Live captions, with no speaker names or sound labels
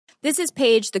This is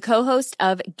Paige, the co-host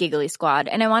of Giggly Squad,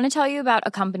 and I want to tell you about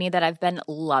a company that I've been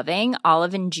loving,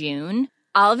 Olive & June.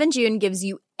 Olive & June gives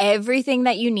you everything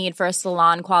that you need for a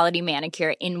salon-quality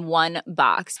manicure in one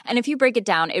box. And if you break it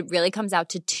down, it really comes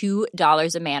out to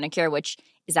 $2 a manicure, which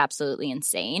is absolutely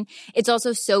insane. It's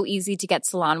also so easy to get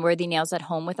salon-worthy nails at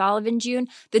home with Olive & June.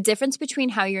 The difference between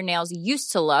how your nails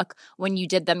used to look when you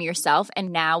did them yourself and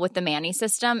now with the Mani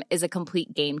system is a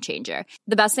complete game changer.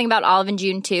 The best thing about Olive &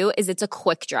 June, too, is it's a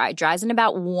quick dry. Dries in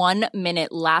about 1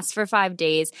 minute, lasts for 5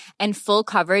 days, and full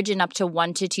coverage in up to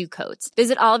 1 to 2 coats.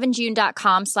 Visit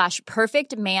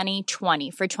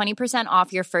oliveandjune.com/perfectmani20 for 20%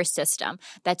 off your first system.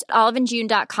 That's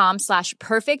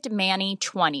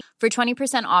oliveandjune.com/perfectmani20 for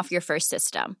 20% off your first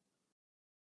system.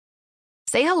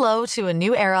 Say hello to a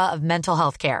new era of mental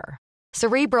health care.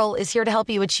 Cerebral is here to help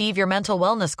you achieve your mental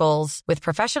wellness goals with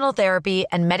professional therapy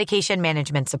and medication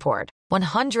management support.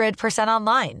 100%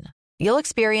 online. You'll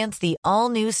experience the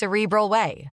all-new Cerebral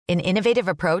Way, an innovative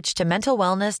approach to mental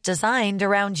wellness designed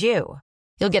around you.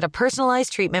 You'll get a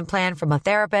personalized treatment plan from a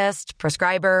therapist,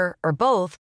 prescriber, or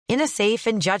both in a safe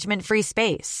and judgment-free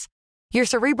space. Your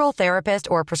Cerebral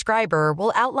therapist or prescriber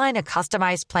will outline a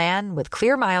customized plan with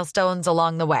clear milestones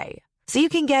along the way, so you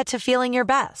can get to feeling your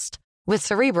best. With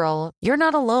Cerebral, you're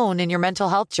not alone in your mental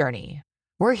health journey.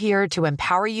 We're here to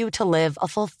empower you to live a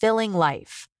fulfilling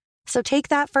life. So take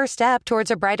that first step towards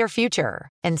a brighter future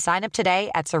and sign up today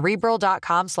at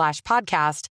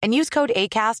Cerebral.com/podcast and use code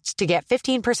ACAST to get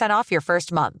 15% off your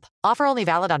first month. Offer only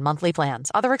valid on monthly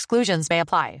plans. Other exclusions may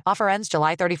apply. Offer ends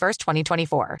July 31st,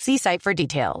 2024. See site for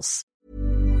details.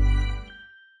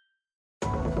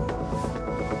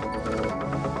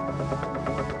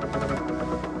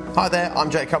 Hi there, I'm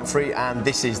Jake Humphrey and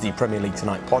this is the Premier League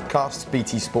Tonight podcast.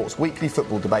 BT Sport's weekly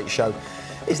football debate show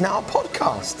is now a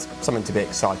podcast, something to be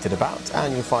excited about,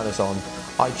 and you'll find us on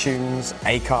iTunes,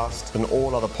 Acast and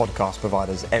all other podcast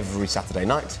providers every Saturday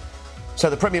night. So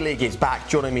the Premier League is back.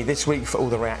 Joining me this week for all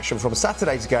the reaction from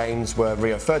Saturday's games were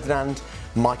Rio Ferdinand,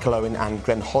 Michael Owen and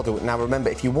Glenn Hoddle. Now remember,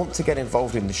 if you want to get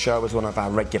involved in the show as one of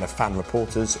our regular fan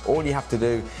reporters, all you have to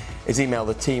do is email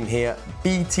the team here,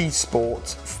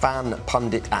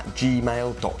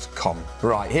 btsportfanpundit@gmail.com.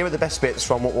 Right, here are the best bits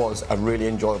from what was a really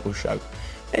enjoyable show.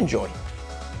 Enjoy.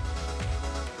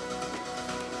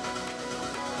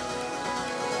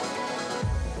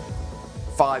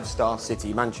 Five-star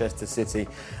City, Manchester City.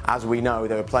 As we know,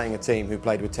 they were playing a team who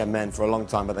played with 10 men for a long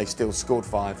time, but they still scored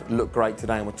 5. Looked great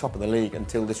today and were top of the league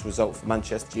until this result for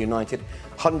Manchester United.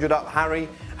 100 up, Harry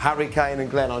Kane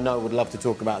and Glenn, I know, would love to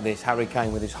talk about this. Harry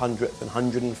Kane with his 100th and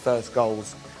 101st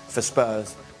goals for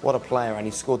Spurs. What a player, and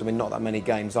he scored them in not that many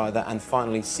games either. And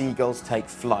finally, Seagulls take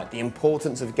flight. The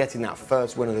importance of getting that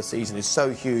first win of the season is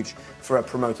so huge for a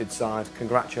promoted side.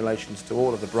 Congratulations to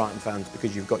all of the Brighton fans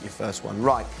because you've got your first one.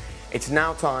 Right. It's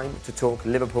now time to talk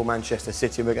Liverpool-Manchester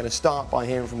City. We're going to start by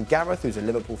hearing from Gareth, who's a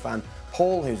Liverpool fan,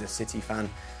 Paul, who's a City fan.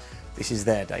 This is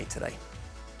their day today.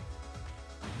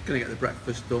 Going to get the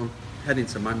breakfast done, head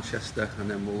into Manchester,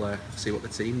 and then we'll see what the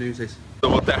team news is. There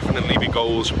will definitely be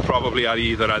goals, probably at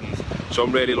either end. So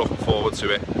I'm really looking forward to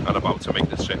it and about to make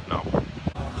this trip now.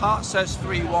 Heart says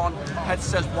 3-1, head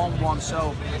says 1-1,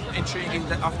 so intriguing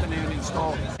afternoon in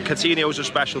store. Coutinho's a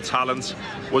special talent.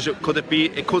 It could have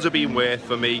been worth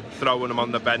for me throwing him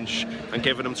on the bench and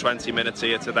giving him 20 minutes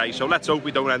here today. So let's hope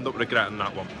we don't end up regretting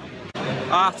that one.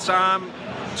 Half time,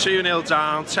 2-0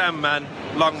 down, 10 men,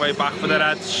 long way back for the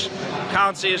Reds.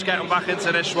 Can't see us getting back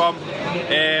into this one.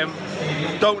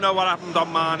 Don't know what happened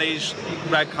on Mane's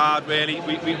red card really.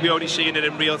 We only seen it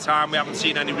in real time. We haven't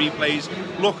seen any replays.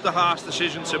 Looked a harsh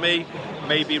decision to me.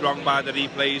 May be wrong by the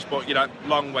replays, but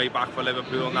long way back for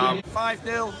Liverpool now.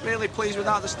 5-0, really pleased with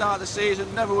that at the start of the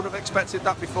season. Never would have expected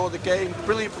that before the game.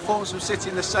 Brilliant performance from City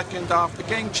in the second half. The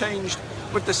game changed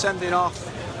with the sending off,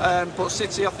 but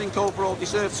City I think overall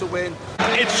deserved to win.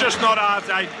 It's just not our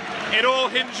day. It all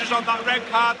hinges on that red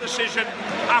card decision.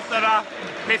 After that,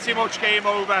 pretty much game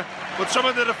over. But some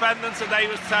of the defending today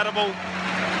was terrible.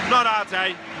 Not our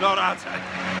day, not our day.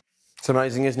 It's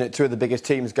amazing, isn't it? Two of the biggest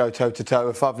teams go toe-to-toe.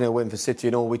 A 5-0 win for City,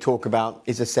 and all we talk about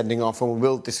is a sending off, and we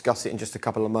will discuss it in just a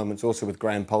couple of moments also with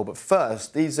Graham Poll. But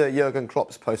first, these are Jurgen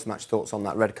Klopp's post-match thoughts on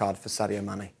that red card for Sadio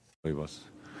Mane. He was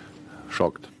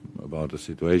shocked about the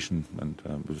situation, and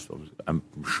I'm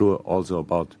sure also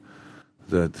about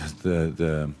the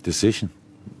decision,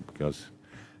 because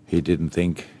he didn't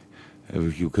think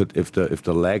if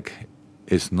the leg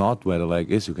is not where the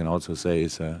leg is, you can also say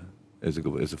it's a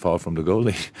foul from the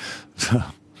goalie. So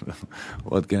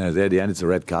what can I say? At the end, it's a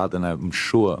red card, and I'm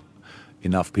sure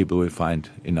enough people will find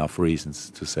enough reasons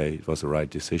to say it was the right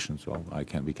decision. So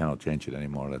we cannot change it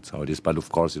anymore. That's how it is. But of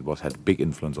course, it had a big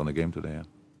influence on the game today. Yeah.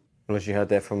 Well, as you heard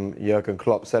there from Jurgen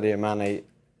Klopp, Sadio Mane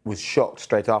was shocked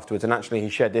straight afterwards, and actually he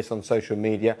shared this on social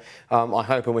media. I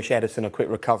hope and wish Ederson a quick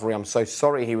recovery. I'm so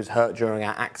sorry he was hurt during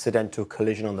our accidental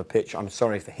collision on the pitch. I'm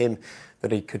sorry for him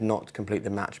that he could not complete the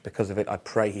match because of it. I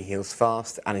pray he heals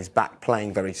fast and is back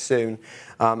playing very soon.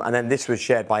 And then this was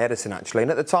shared by Ederson, actually.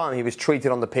 And at the time, he was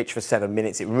treated on the pitch for 7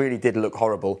 minutes. It really did look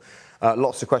horrible.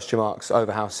 Lots of question marks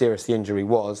over how serious the injury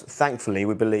was. Thankfully,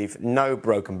 we believe no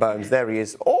broken bones. There he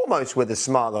is, almost with a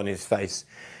smile on his face.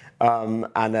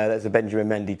 And there's a Benjamin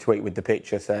Mendy tweet with the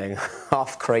picture saying,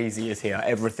 half crazy is here,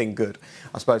 everything good.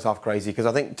 I suppose half crazy, because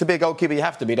I think to be a goalkeeper you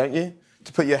have to be, don't you?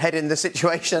 To put your head in the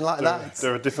situation like that.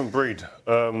 They're a different breed.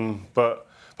 But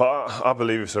I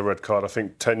believe it's a red card. I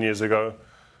think 10 years ago,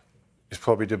 it's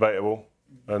probably debatable.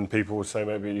 And people would say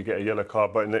maybe you get a yellow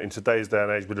card. But in today's day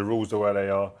and age, with the rules the way they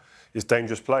are, it's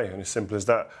dangerous play, and it's simple as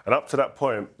that. And up to that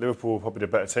point, Liverpool were probably the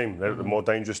better team. They were the more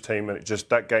dangerous team, and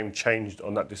that game changed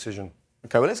on that decision.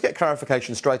 OK, well, let's get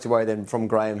clarification straight away then from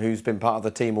Graham, who's been part of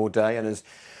the team all day and has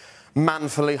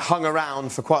manfully hung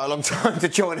around for quite a long time to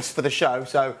join us for the show.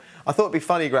 So I thought it'd be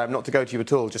funny, Graham, not to go to you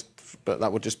at all, but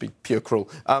that would just be pure cruel.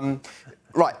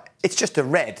 Right, it's just a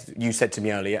red, you said to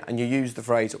me earlier, and you used the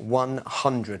phrase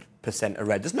 100% a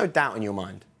red. There's no doubt in your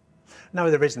mind. No,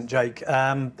 there isn't, Jake.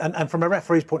 And from a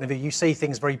referee's point of view, you see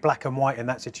things very black and white in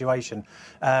that situation.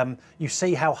 You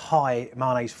see how high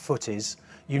Mane's foot is.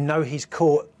 You know he's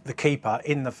caught the keeper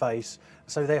in the face.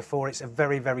 So, therefore, it's a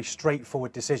very, very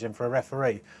straightforward decision for a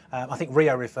referee. I think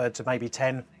Rio referred to maybe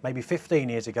 10, maybe 15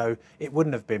 years ago, it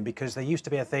wouldn't have been, because there used to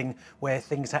be a thing where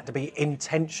things had to be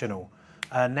intentional.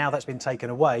 Now that's been taken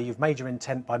away. You've made your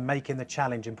intent by making the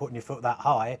challenge and putting your foot that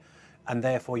high, and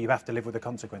therefore you have to live with the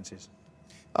consequences.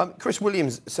 Chris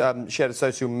Williams shared a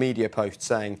social media post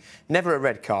saying, never a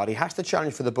red card, he has to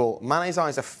challenge for the ball. Mane's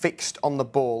eyes are fixed on the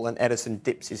ball and Ederson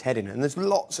dips his head in. And there's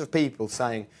lots of people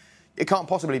saying it can't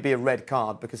possibly be a red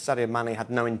card because Sadio Mane had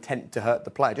no intent to hurt the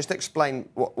player. Just explain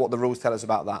what the rules tell us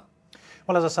about that.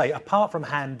 Well, as I say, apart from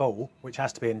handball, which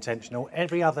has to be intentional,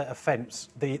 every other offence,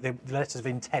 the letters of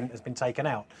intent has been taken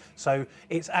out. So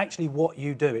it's actually what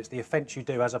you do, it's the offence you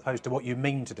do as opposed to what you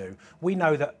mean to do. We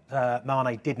know that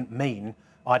Mane didn't mean,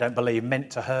 I don't believe, meant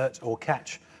to hurt or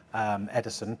catch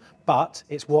Ederson, but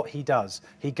it's what he does.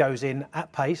 He goes in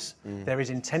at pace. There is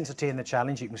intensity in the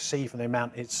challenge. You can see from the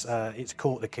amount it's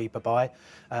caught the keeper by.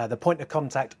 The point of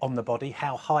contact on the body,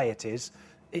 how high it is.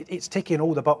 It's ticking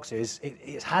all the boxes.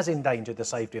 It has endangered the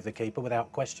safety of the keeper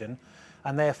without question,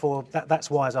 and therefore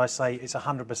that's why, as I say, it's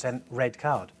 100% red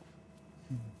card.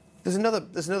 There's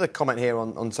another comment here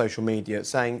on social media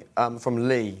saying from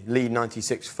Lee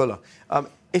 96 Fuller.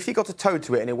 If he got a toe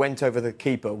to it and it went over the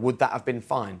keeper, would that have been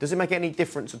fine? Does it make any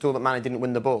difference at all that Mane didn't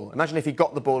win the ball? Imagine if he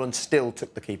got the ball and still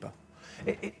took the keeper.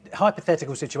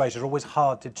 Hypothetical situations are always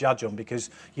hard to judge on because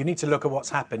you need to look at what's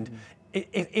happened.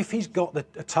 If he's got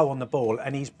a toe on the ball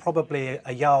and he's probably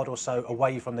a yard or so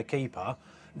away from the keeper,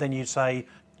 then you'd say,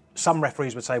 some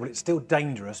referees would say, well, it's still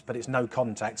dangerous, but it's no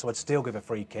contact, so I'd still give a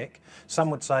free kick. Some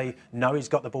would say, no, he's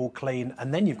got the ball clean,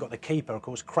 and then you've got the keeper, of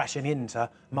course, crashing into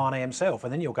Mane himself,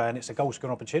 and then you'll go and it's a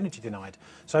goal-scoring opportunity denied.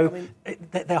 So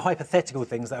they're hypothetical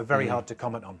things that are very hard to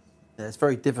comment on. Yeah, it's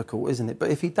very difficult, isn't it?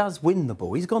 But if he does win the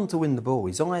ball, he's gone to win the ball,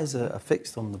 his eyes are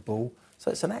fixed on the ball,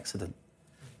 so it's an accident.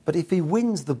 But if he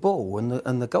wins the ball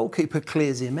and the goalkeeper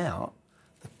clears him out,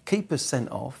 the keeper's sent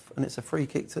off and it's a free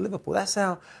kick to Liverpool. That's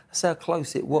how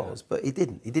close it was, but he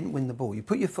didn't. He didn't win the ball. You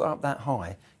put your foot up that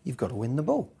high, you've got to win the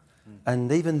ball.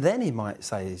 And even then he might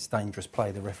say it's dangerous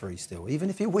play, the referee still,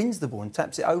 even if he wins the ball and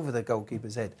taps it over the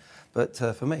goalkeeper's head. But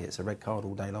for me, it's a red card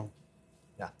all day long.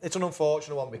 Yeah, it's an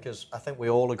unfortunate one because I think we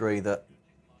all agree that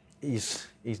he's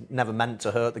never meant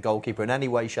to hurt the goalkeeper in any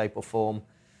way, shape or form.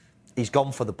 He's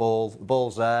gone for the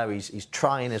ball's there, he's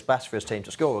trying his best for his team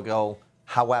to score a goal.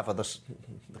 However,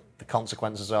 the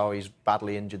consequences are he's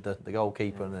badly injured the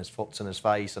goalkeeper and his foot's in his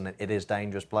face, and it is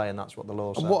dangerous play, and that's what the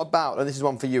law says. And what about, and this is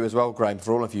one for you as well, Graham,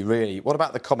 for all of you really, what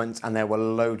about the comments, and there were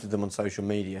loads of them on social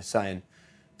media, saying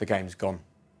the game's gone.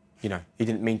 You know, he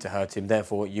didn't mean to hurt him,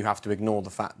 therefore you have to ignore the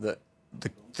fact that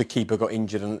the keeper got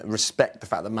injured and respect the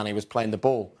fact that Mane was playing the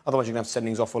ball. Otherwise you're going to have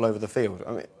sendings off all over the field.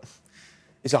 I mean,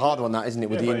 it's a hard one, that, isn't it,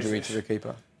 with the injury to the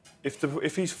keeper?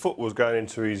 If his foot was going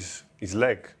into his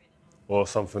leg or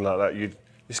something like that,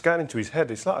 it's going into his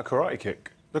head. It's like a karate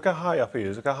kick. Look how high up he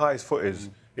is. Look how high his foot is.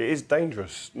 It is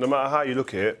dangerous. No matter how you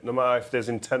look at it, no matter if there's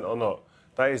intent or not,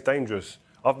 that is dangerous.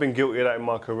 I've been guilty of that in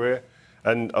my career,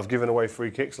 and I've given away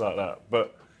free kicks like that.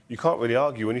 But you can't really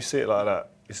argue when you see it like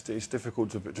that. It's difficult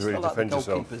to really defend yourself.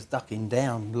 The goalkeeper's ducking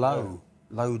down low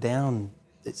down.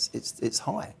 It's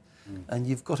high. and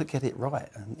you've got to get it right.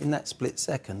 And in that split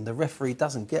second, the referee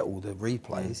doesn't get all the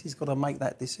replays. He's got to make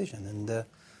that decision, and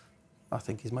I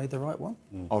think he's made the right one.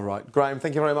 All right. Graham,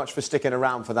 thank you very much for sticking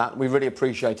around for that. We really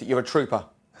appreciate it. You're a trooper.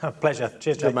 Pleasure.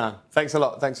 Cheers, Jake. Good man. Thanks a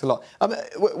lot. Thanks a lot.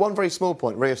 One very small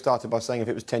point. Rio started by saying if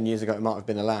it was 10 years ago, it might have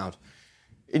been allowed.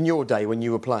 In your day, when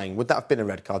you were playing, would that have been a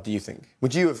red card, do you think?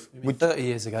 Would you have... 30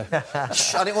 years ago.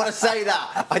 I didn't want to say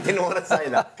that. I didn't want to say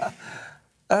that.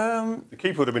 The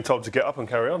keeper would have been told to get up and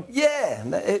carry on. Yeah,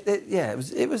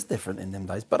 it was different in them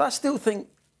days. But I still think,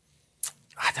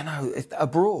 I don't know,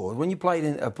 abroad, when you played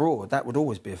abroad, that would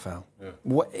always be a foul,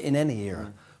 in any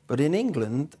era. But in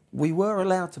England, we were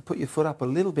allowed to put your foot up a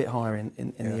little bit higher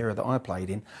in the era that I played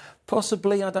in.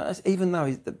 Possibly, even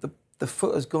though the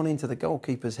foot has gone into the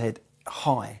goalkeeper's head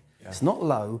high, it's not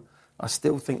low, I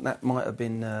still think that might have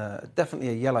been definitely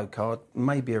a yellow card,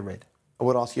 maybe a red. I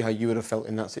would ask you how you would have felt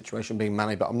in that situation being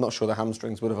Manny, but I'm not sure the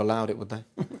hamstrings would have allowed it, would they?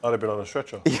 I'd have been on a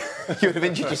stretcher. You would have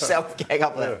injured yourself getting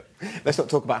up there. Let's not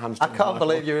talk about hamstrings. I can't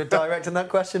believe you're directing that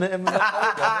question at him.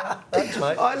 Thanks,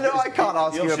 mate. I know I can't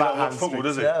ask you about hamstrings. Football,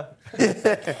 does he?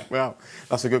 Yeah. Well,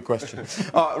 that's a good question.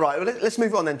 All right, well, let's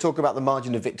move on then, talk about the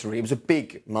margin of victory. It was a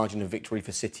big margin of victory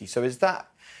for City. So is that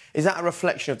a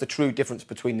reflection of the true difference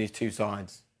between these two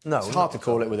sides? No, it's hard to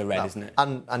call it with a red, isn't it?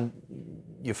 And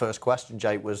your first question,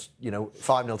 Jake, was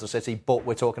 5-0 to City, but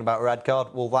we're talking about a red card.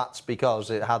 Well, that's because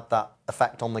it had that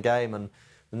effect on the game, and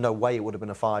no way it would have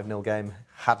been a 5-0 game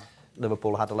had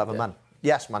Liverpool had 11 men.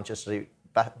 Yes, Manchester City,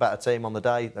 better team on the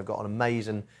day. They've got an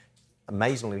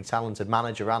amazingly talented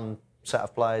manager and set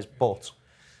of players, but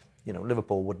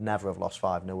Liverpool would never have lost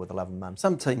 5-0 with 11 men.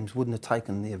 Some teams wouldn't have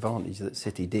taken the advantage that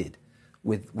City did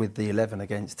with the 11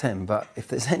 against 10, but if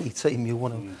there's any team you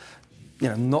want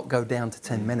to not go down to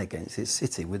 10 men against, it's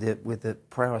City with the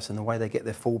prowess and the way they get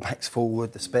their fullbacks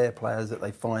forward, the spare players that they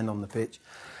find on the pitch.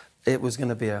 It was going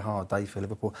to be a hard day for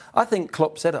Liverpool. I think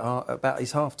Klopp said it about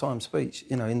his half-time speech,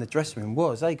 in the dressing room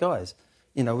was, hey guys,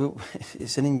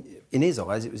 it's in his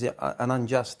eyes it was an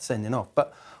unjust sending off,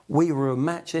 but we were a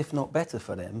match, if not better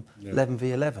for them, 11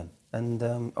 v 11,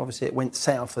 and obviously it went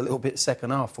south a little bit second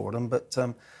half for them, but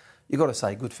you've got to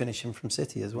say good finishing from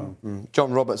City as well.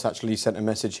 John Roberts actually sent a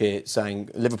message here saying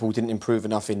Liverpool didn't improve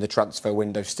enough in the transfer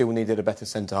window, still needed a better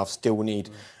centre-half, still need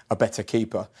a better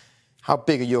keeper. How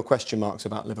big are your question marks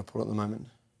about Liverpool at the moment?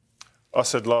 I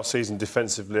said last season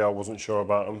defensively I wasn't sure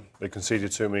about them. They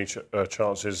conceded too many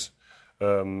chances.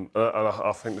 And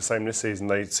I think the same this season.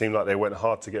 They seemed like they went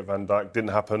hard to get Van Dijk, didn't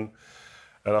happen.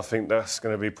 And I think that's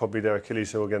going to be probably their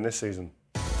Achilles heel again this season.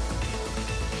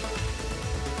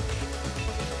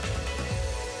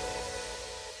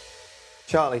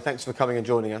 Charlie, thanks for coming and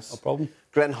joining us. No problem.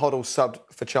 Glenn Hoddle subbed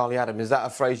for Charlie Adam. Is that a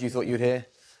phrase you thought you'd hear?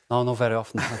 No, not very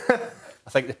often. I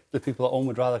think the people at home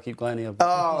would rather keep Glenn here.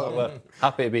 But we're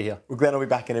happy to be here. Well, Glenn will be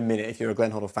back in a minute. If you're a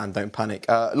Glenn Hoddle fan, don't panic.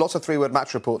 Lots of three-word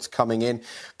match reports coming in.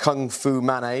 Kung Fu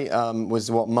Mane was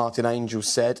what Martin Angel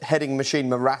said. Heading machine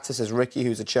Morata, says Ricky,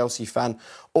 who's a Chelsea fan.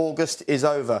 August is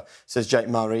over, says Jake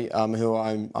Murray, who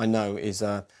I know is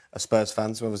a Spurs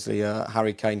fan, so obviously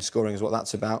Harry Kane scoring is what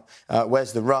that's about.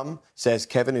 Where's the rum, says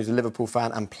Kevin, who's a Liverpool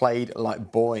fan and played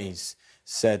like boys,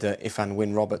 said Ifan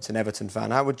Wynne Roberts, an Everton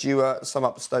fan. How would you sum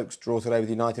up Stoke's draw today with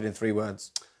United in 3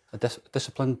 words? A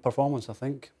disciplined performance, I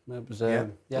think. It was, that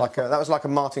was like a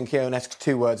Martin Keown-esque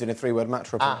 2 words in a 3-word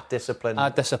match report. Discipline.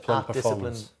 Disciplined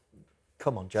performance.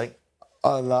 Come on, Jake.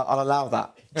 I'll allow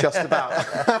that, just about.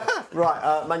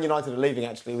 Right, Man United are leaving,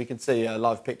 actually. We can see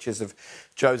live pictures of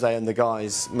Jose and the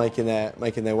guys making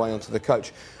their way onto the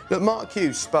coach. Look, Mark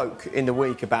Hughes spoke in the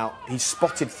week about he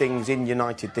spotted things in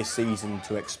United this season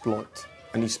to exploit,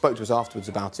 and he spoke to us afterwards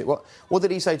about it. What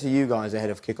did he say to you guys ahead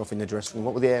of kick-off in the dressing room?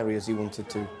 What were the areas he wanted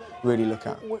to really look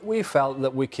at? We felt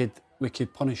that we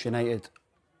could punish United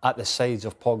at the sides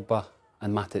of Pogba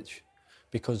and Matic,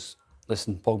 because,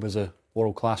 listen, Pogba's a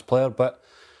world-class player, but,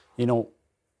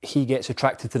 he gets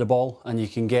attracted to the ball and you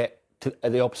can get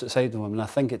at the opposite side of him. And I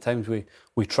think at times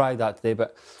we tried that today,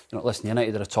 but, listen,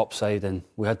 United are a top side and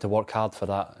we had to work hard for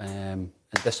that and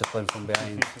discipline from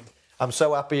behind. I'm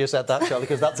so happy you said that, Charlie,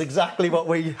 because that's exactly what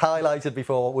we highlighted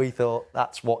before. We thought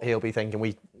that's what he'll be thinking.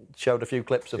 We showed a few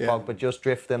clips of Pogba just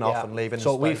drifting off and leaving.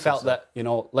 So we felt that,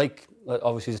 like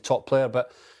obviously he's a top player,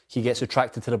 but he gets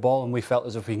attracted to the ball, and we felt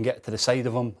as if we can get to the side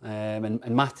of him, and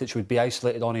Matic would be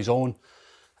isolated on his own,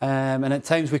 and at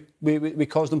times we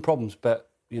caused him problems. But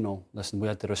listen, we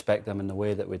had to respect them in the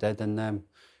way that we did, and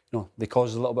they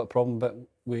caused us a little bit of problem, but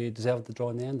we deserved the draw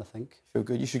in the end, I think. Feel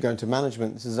good. You should go into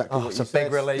management. This is exactly what you said. It's a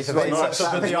big relief.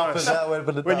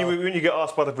 When you get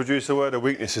asked by the producer where the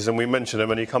weaknesses and we mention them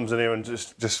and he comes in here and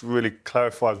just really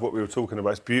clarifies what we were talking about,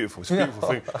 it's beautiful. It's a beautiful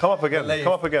thing. Come up again.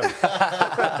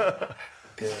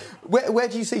 Yeah. Where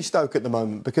do you see Stoke at the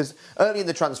moment? Because early in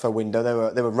the transfer window,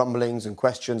 there were rumblings and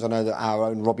questions. I know that our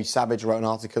own Robbie Savage wrote an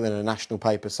article in a national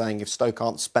paper saying if Stoke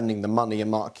aren't spending the money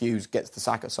and Mark Hughes gets the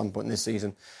sack at some point this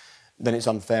season, then it's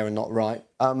unfair and not right.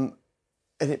 You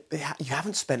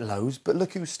haven't spent loads, but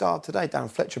look who starred today. Darren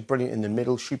Fletcher, brilliant in the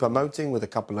middle. Choupo-Moting with a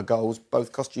couple of goals.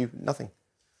 Both cost you nothing.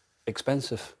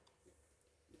 Expensive.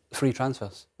 Free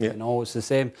transfers. Yeah. It's the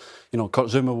same. Kurt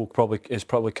Zouma is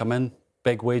probably come in.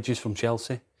 Big wages from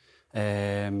Chelsea.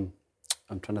 I'm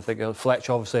trying to think of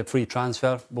Fletcher, obviously a free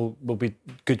transfer will be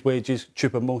good wages.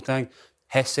 Choupo-Moting,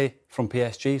 Hesse from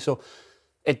PSG. So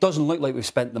it doesn't look like we've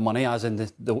spent the money, as in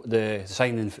the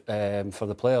signing for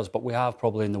the players, but we have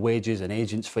probably in the wages and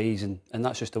agents' fees, and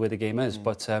that's just the way the game is.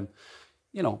 But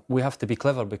we have to be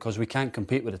clever because we can't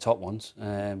compete with the top ones.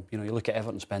 You look at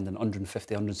Everton spending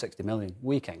 150, 160 million.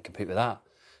 We can't compete with that.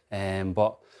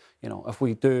 But if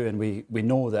we do, and we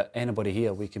know that anybody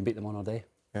here, we can beat them on our day.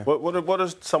 Yeah. What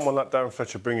does someone like Darren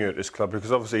Fletcher bring you at this club?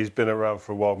 Because obviously he's been around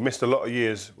for a while. Missed a lot of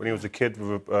years when he was a kid.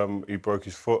 He broke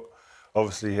his foot.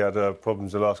 Obviously he had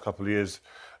problems the last couple of years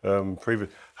previous.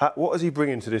 What does he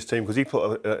bring into this team? Because he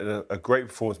put a great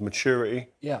performance, maturity.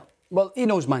 Yeah. Well, he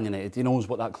knows Man United. He knows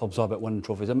what that club's all about, winning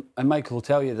trophies. And Michael will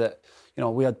tell you that,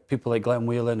 we had people like Glenn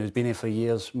Whelan, who's been here for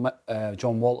years,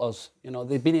 John Walters.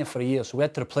 They've been here for a year, so we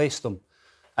had to replace them.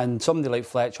 And somebody like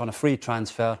Fletcher on a free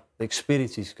transfer, the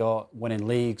experience he's got, winning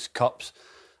leagues, cups.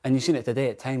 And you've seen it today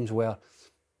at times where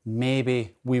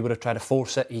maybe we would have tried to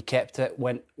force it, he kept it,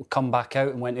 come back out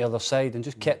and went the other side and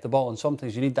just kept the ball. And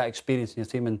sometimes you need that experience in your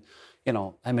team. And,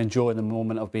 him enjoying the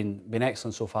moment have been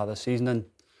excellent so far this season and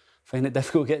find it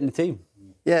difficult getting the team.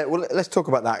 Yeah, well, let's talk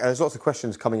about that. There's lots of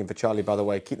questions coming in for Charlie, by the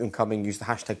way. Keep them coming. Use the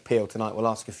hashtag PL tonight. We'll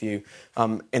ask a few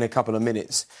in a couple of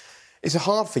minutes. It's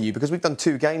hard for you because we've done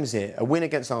 2 games here. A win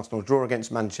against Arsenal, draw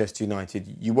against Manchester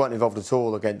United. You weren't involved at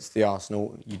all against the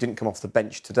Arsenal. You didn't come off the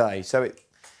bench today. So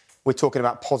we're talking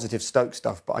about positive Stoke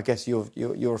stuff, but I guess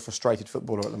you're a frustrated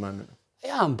footballer at the moment. I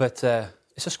am, but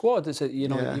it's a squad.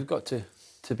 You've got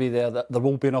to be there. There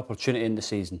will be an opportunity in the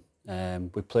season.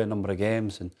 We play a number of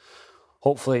games, and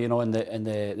hopefully, in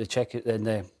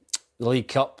the League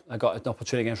Cup, I got an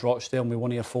opportunity against Rochdale, and we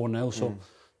won here 4-0. So.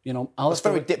 It's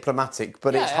very diplomatic,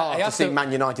 but it's hard to see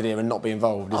Man United here and not be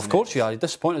involved, isn't it? Of course you are. You're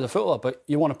disappointed as a footballer, but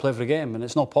you want to play every game, and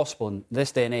it's not possible. In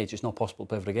this day and age, it's not possible to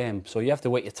play every game. So you have to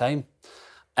wait your time.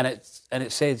 And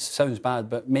it sounds bad,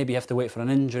 but maybe you have to wait for an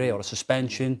injury or a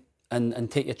suspension and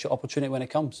take your opportunity when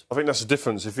it comes. I think that's the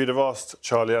difference. If you'd have asked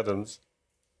Charlie Adams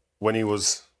when he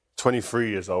was 23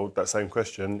 years old, that same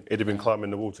question, he'd have been climbing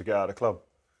the wall to get out of the club.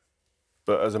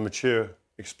 But as a mature...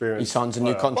 experience. He signs a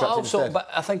new contract instead. But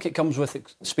I think it comes with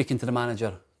speaking to the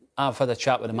manager. I've had a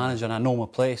chat with the manager and I know my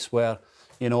place where,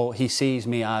 he sees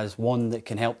me as one that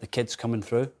can help the kids coming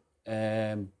through,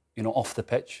 off the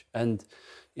pitch. And,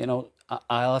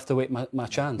 I'll have to wait my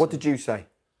chance. What did you say,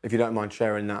 if you don't mind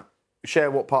sharing that?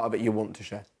 Share what part of it you want to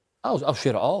share. I'll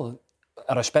share it all.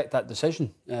 I respect that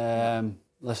decision.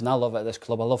 Listen, I love it at this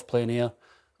club. I love playing here.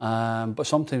 But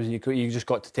sometimes you just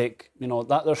got to take,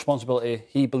 that responsibility.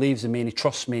 He believes in me and he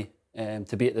trusts me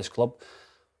to be at this club.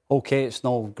 OK, it's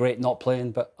no great not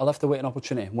playing, but I'll have to wait an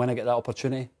opportunity. When I get that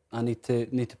opportunity, I need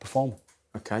to perform.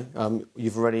 OK,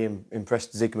 you've already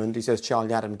impressed Zygmunt. He says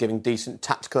Charlie Adam giving decent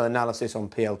tactical analysis on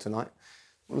PL tonight.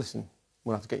 Well, listen,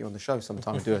 we'll have to get you on the show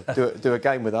sometime and do a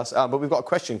game with us. But we've got a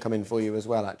question coming for you as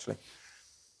well, actually.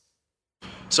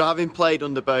 So having played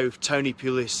under both Tony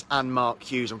Pulis and Mark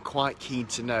Hughes, I'm quite keen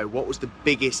to know what was the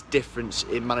biggest difference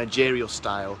in managerial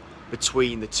style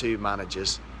between the two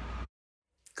managers?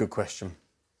 Good question.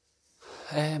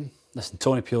 Listen,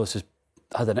 Tony Pulis has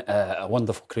had a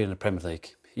wonderful career in the Premier League.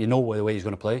 You know the way he's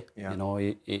going to play. Yeah.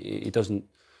 He doesn't,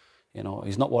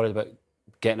 he's not worried about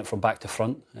getting it from back to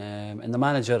front. And the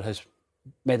manager has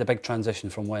made a big transition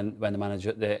from when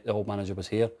the old manager was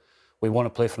here. We want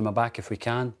to play from the back if we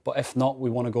can, but if not,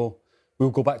 we'll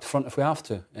go back to front if we have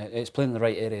to. It's playing in the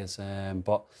right areas.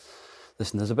 But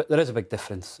listen, there is a big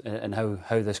difference in how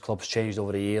this club's changed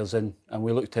over the years, and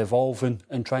we look to evolve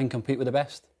and try and compete with the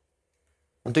best.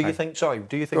 And do you think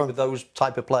with those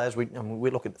type of players, we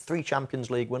look at 3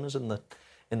 Champions League winners in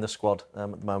the squad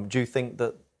at the moment. Do you think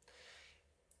that?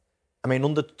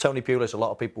 Under Tony Pulis, a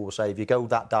lot of people will say if you go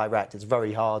that direct, it's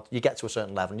very hard. You get to a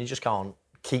certain level and you just can't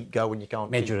keep going. You can't.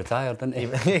 Made you retire, didn't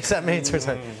he? Except made to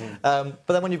retire. But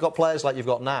then when you've got players like you've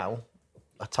got now,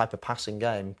 a type of passing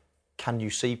game, Can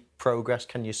you see progress?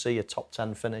 Can you see a top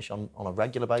 10 finish on a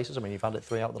regular basis? I mean, you've had it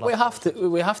 3 out of the last.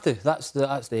 We have to. That's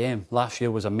the aim. Last year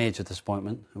was a major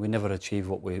disappointment. We never achieved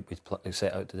what we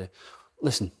set out to do.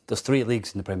 Listen, there's 3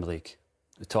 leagues in the Premier League.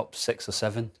 The top 6 or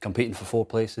 7 competing for 4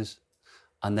 places,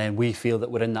 and then we feel that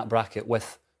we're in that bracket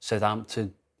with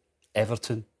Southampton,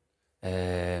 Everton,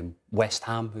 West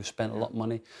Ham, who've spent a lot of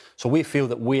money. So we feel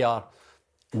that we are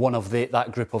one of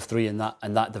that group of 3 in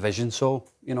that division. So,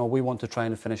 you know, we want to try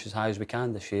and finish as high as we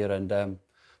can this year, and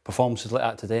performances like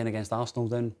that today and against Arsenal,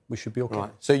 then we should be okay.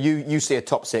 Right. So you see a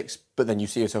top 6, but then you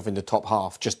see yourself in the top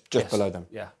half, just Yes. below them.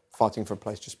 Yeah. Fighting for a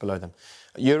place just below them.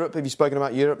 Europe, have you spoken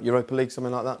about Europe, Europa League,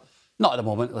 something like that? Not at the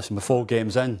moment. Listen, we're 4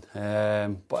 games in.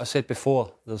 But I said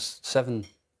before, there's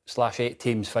 7/8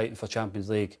 teams fighting for Champions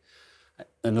League,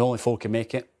 and only 4 can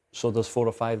make it. So there's 4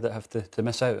 or 5 that have to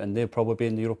miss out, and they'll probably be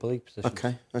in the Europa League position.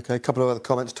 Okay. A couple of other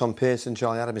comments. Tom Pearson,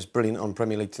 Charlie Adam is brilliant on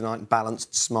Premier League tonight.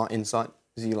 Balanced, smart insight.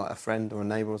 Is he like a friend or a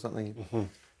neighbour or something? Mm-hmm.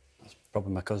 That's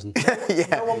probably my cousin. Yeah.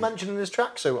 No one mentioning his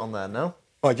tracksuit on there, no?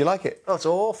 Oh, do you like it? Oh, it's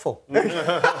awful.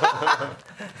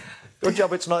 Good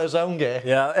job it's not his own gear.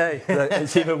 Yeah, hey,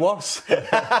 it's even worse.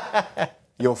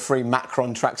 Your free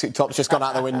Macron tracksuit top's just gone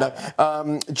out the window.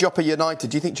 Joppa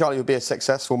United, do you think Charlie will be a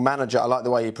successful manager? I like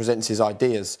the way he presents his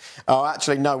ideas. Oh,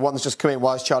 actually, no, one's just come in.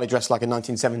 Why is Charlie dressed like a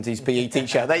 1970s PE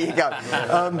teacher? There you go.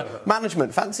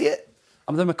 Management, fancy it?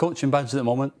 I'm doing my coaching badge at the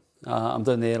moment. I'm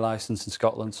doing the A licence in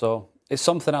Scotland, so it's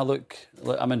something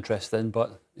I'm interested in,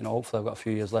 but, you know, hopefully I've got a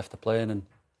few years left to play in, and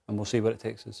we'll see where it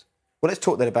takes us. Well, let's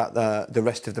talk then about the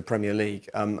rest of the Premier League.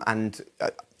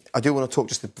 I do want to talk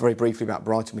just very briefly about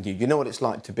Brighton with you. You know what it's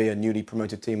like to be a newly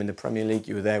promoted team in the Premier League.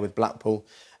 You were there with Blackpool.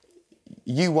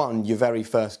 You won your very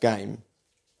first game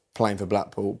playing for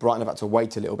Blackpool. Brighton have had to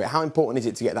wait a little bit. How important is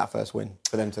it to get that first win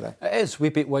for them today? It is. We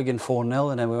beat Wigan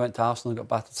 4-0, and then we went to Arsenal and got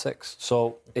battered 6.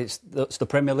 So it's the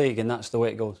Premier League, and that's the way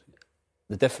it goes.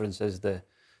 The difference is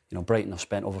Brighton have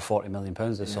spent over £40 million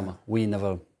this summer. We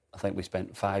never. I think we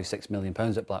spent £5-6 million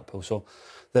at Blackpool. So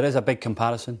there is a big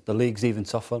comparison. The league's even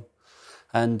tougher.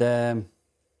 And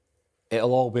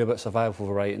it'll all be about survival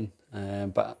for Brighton.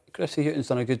 But Chrissy Hughton's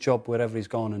done a good job wherever he's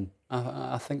gone, and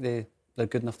I think they're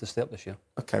good enough to stay up this year.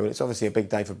 OK, well, it's obviously a big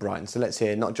day for Brighton. So let's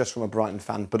hear, not just from a Brighton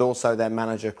fan, but also their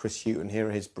manager, Chris Hughton. Here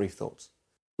are his brief thoughts.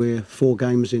 We're 4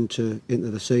 games into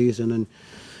the season, and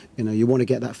you want to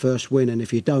get that first win. And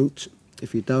if you don't,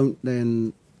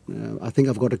 then I think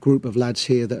I've got a group of lads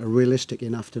here that are realistic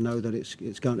enough to know that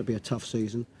it's going to be a tough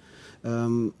season.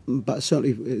 But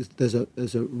certainly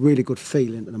there's a really good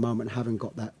feeling at the moment having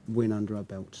got that win under our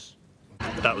belts.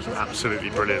 That was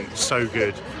absolutely brilliant, so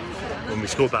good when we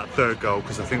scored that 3rd goal,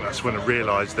 because I think that's when I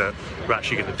realised that we're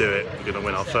actually going to do it. We're going to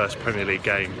win our first Premier League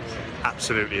game.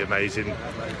 Absolutely amazing.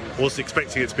 Was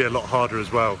expecting it to be a lot harder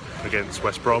as well against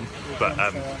West Brom, but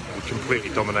we completely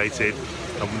dominated.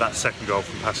 And that 2nd goal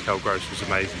from Pascal Gross was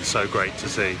amazing, so great to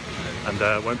see, and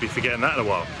won't be forgetting that in a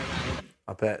while.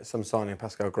 I bet some signing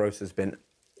Pascal Gross has been.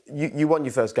 You won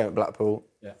your first game at Blackpool.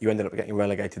 Yeah. You ended up getting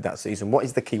relegated that season. What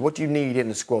is the key? What do you need in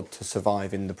the squad to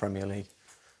survive in the Premier League?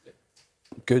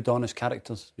 Good, honest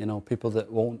characters. People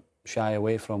that won't shy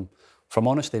away from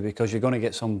honesty, because you're going to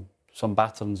get some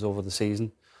batterings over the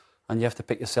season, and you have to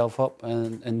pick yourself up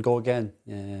and go again.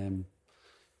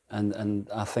 And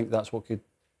I think that's what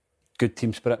good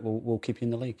team spirit will keep you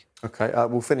in the league. OK,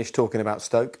 we'll finish talking about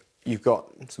Stoke. You've got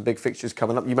some big fixtures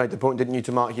coming up. You made the point, didn't you,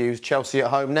 to Mark Hughes? Chelsea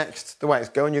at home next. The way it's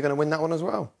going, you're going to win that one as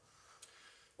well.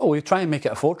 Well, we try and make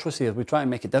it a fortress here. We try and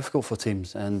make it difficult for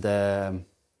teams. And,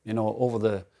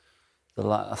 over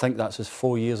I think that's his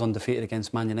 4 years undefeated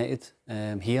against Man United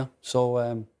here.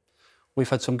 So we've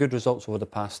had some good results over the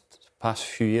past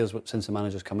few years since the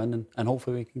manager's come in, and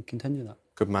hopefully we can continue that.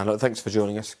 Good man. Look, thanks for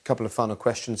joining us. A couple of final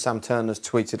questions. Sam Turner's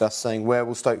tweeted us saying, where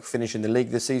will Stoke finish in the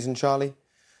league this season, Charlie?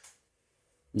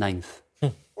 9th.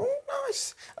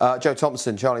 Nice. Joe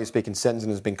Thompson, Charlie is speaking sense and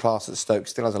has been class at Stoke,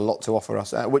 still has a lot to offer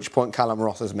us. At which point Callum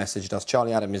Ross has messaged us,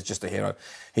 Charlie Adam is just a hero.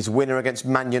 He's winner against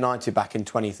Man United back in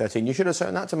 2013. You should have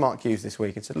shown that to Mark Hughes this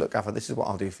week and said, look, Gaffer, this is what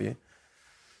I'll do for you.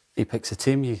 He picks a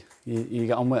team you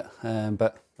get on with,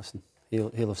 but listen,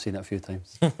 he'll have seen it a few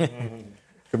times.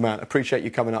 Good man. Appreciate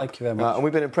you coming up. Thank you very much. And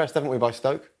we've been impressed, haven't we, by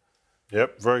Stoke?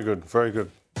 Yep, very good, very good.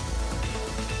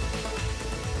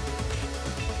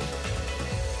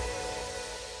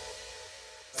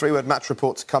 Three-word match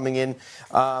reports coming in.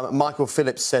 Michael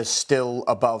Phillips says still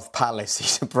above Palace.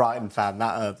 He's a Brighton fan.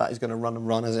 That is going to run and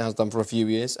run, as it has done for a few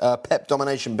years. Pep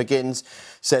domination begins,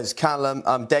 says Callum.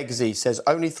 Degsy says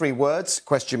only 3 words,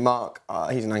 question mark.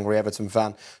 He's an angry Everton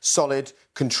fan. Solid,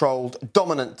 controlled,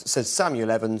 dominant, says Samuel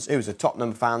Evans, who's a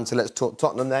Tottenham fan. So let's talk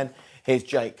Tottenham then. Here's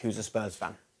Jake, who's a Spurs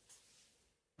fan.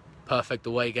 perfect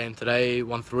away game today,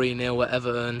 won 3-0 at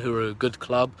Everton, who are a good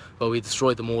club, but we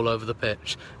destroyed them all over the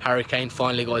pitch. Harry Kane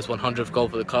finally got his 100th goal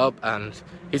for the club, and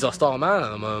he's our star man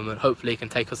at the moment. Hopefully he can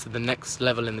take us to the next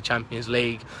level in the Champions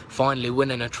League, finally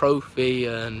winning a trophy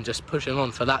and just pushing on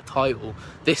for that title.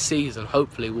 This season,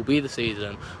 hopefully, will be the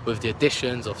season with the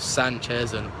additions of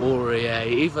Sanchez and Aurier,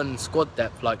 even squad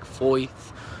depth like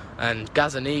Foyth and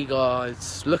Gazaniga.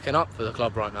 It's looking up for the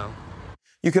club right now.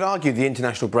 You could argue the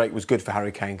international break was good for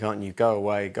Harry Kane, can't you? Go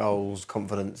away, goals,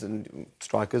 confidence, and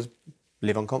strikers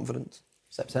live on confidence.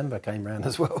 September came round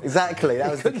as well. Exactly, that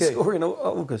was the key. key. He couldn't score in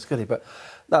August, could he? But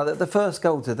no, the first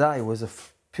goal today was a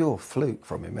pure fluke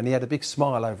from him, and he had a big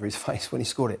smile over his face when he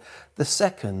scored it. The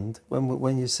second,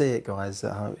 when you see it, guys,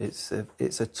 it's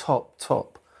a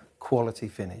top quality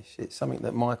finish. It's something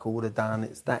that Michael would have done.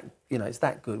 It's that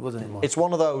good, wasn't it, Michael? It's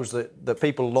one of those that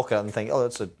people look at and think, oh,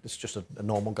 it's just a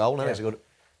normal goal. No, it's a good.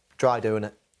 Try doing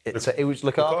it. It was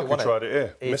Lukaku tried it.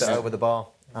 Yeah, he hit it over the bar.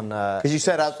 And because you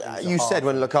said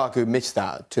when Lukaku missed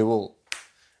that 2-2,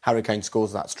 Harry Kane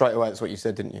scores that straight away. That's what you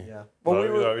said, didn't you? Yeah. Well,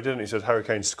 no, he didn't. He said Harry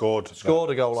Kane scored a goal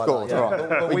like that. Yeah.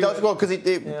 Right. He does well because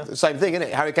the same thing, isn't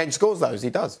it? Harry Kane scores those. He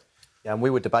does. Yeah, and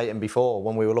we were debating before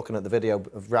when we were looking at the video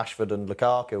of Rashford and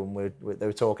Lukaku, and they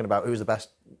were talking about who's the best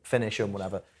finisher and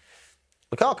whatever.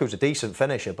 Lukaku's a decent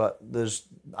finisher, but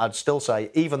I'd still say,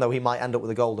 even though he might end up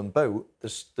with a golden boot,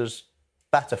 there's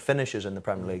better finishers in the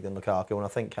Premier League than Lukaku, and I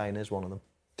think Kane is one of them.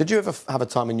 Did you ever have a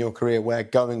time in your career where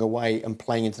going away and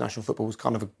playing international football was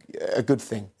kind of a good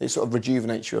thing? It sort of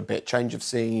rejuvenates you a bit, change of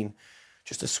scene,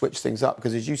 just to switch things up?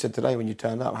 Because as you said today when you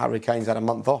turned up, Harry Kane's had a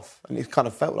month off, and it kind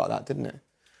of felt like that, didn't it?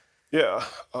 Yeah,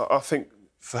 I think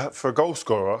for a goal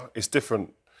scorer, it's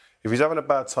different. If he's having a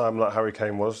bad time like Harry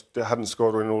Kane was, that hadn't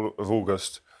scored in all of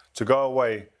August, to go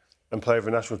away and play with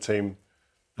a national team,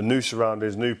 the new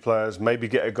surroundings, new players, maybe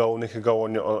get a goal, nick a goal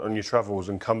on your travels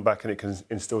and come back and it can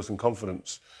instil some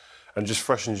confidence and just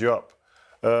freshens you up.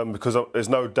 Because there's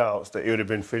no doubt that he would have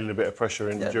been feeling a bit of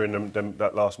pressure during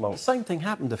that last month. The same thing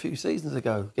happened a few seasons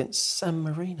ago against San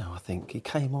Marino, I think. He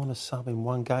came on as sub in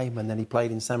one game and then he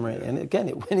played in San Marino. And again,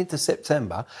 it went into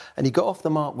September and he got off the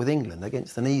mark with England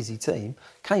against an easy team,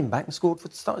 came back and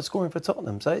started scoring for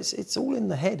Tottenham. So it's all in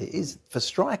the head. It is. For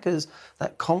strikers,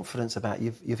 that confidence about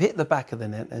you've hit the back of the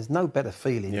net. There's no better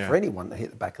feeling for anyone to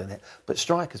hit the back of the net. But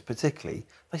strikers particularly,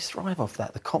 they thrive off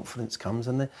that. The confidence comes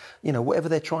and whatever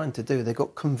they're trying to do, they've got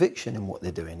conviction in what they're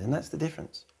doing, and that's the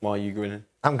difference. Why are you grinning?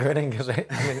 I'm grinning because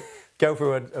go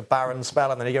through a barren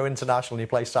spell and then you go international and you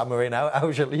play San Marino.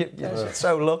 You're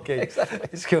so lucky.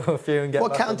 Exactly. Score a few and get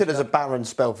What back counted as a barren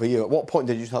spell for you? At what point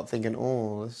did you start thinking,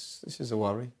 this is a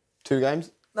worry? 2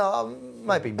 games? No,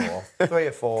 maybe more. 3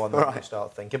 or 4 and then you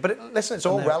start thinking. But listen, it's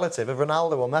all relative. If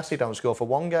Ronaldo or Messi don't score for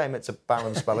 1 game, it's a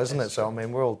barren spell, isn't it? So, I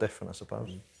mean, we're all different, I suppose.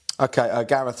 OK,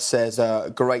 Gareth says,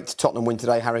 great Tottenham win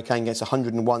today. Harry Kane gets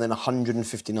 101 in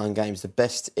 159 games. The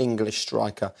best English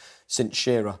striker since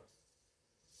Shearer.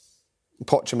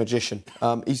 Pocher magician.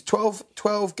 He's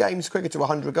 12 games quicker to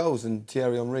 100 goals than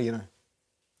Thierry Henry, you know.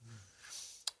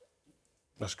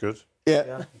 That's good.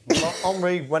 Yeah. Well,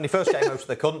 Henry, when he first came out to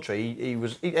the country, he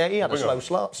had a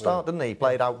slow start, didn't he? He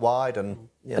played out wide and...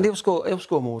 Yeah. And he'll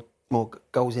score more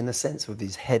goals in the sense of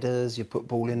his headers. You put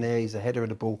ball in there, he's a header of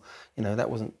the ball. You know, that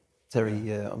wasn't Thierry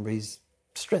Henry's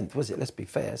strength, was it? Let's be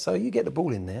fair. So you get the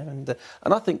ball in there, and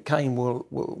I think Kane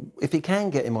will, if he can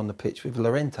get him on the pitch with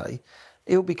Llorente,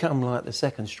 he'll become like the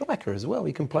second striker as well.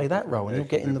 He can play that role, and he'll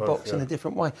get in the box in a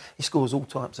different way. He scores all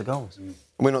types of goals.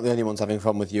 We're not the only ones having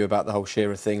fun with you about the whole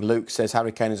Shearer thing. Luke says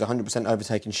Harry Kane is 100%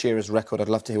 overtaking Shearer's record. I'd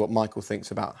love to hear what Michael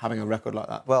thinks about having a record like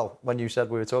that. Well, when you said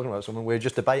we were talking about someone, we were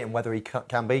just debating whether he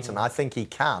can beat him. I think he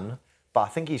can, but I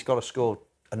think he's got to score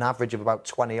an average of about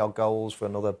 20-odd goals for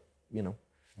another,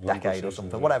 decade or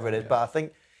something, whatever it is. But I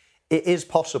think it is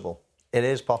possible. It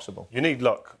is possible. You need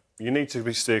luck. You need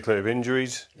to steer clear of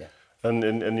injuries. Yeah. And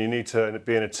you need to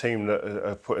be in a team that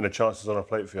are putting the chances on a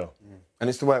plate for you. And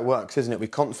it's the way it works, isn't it? We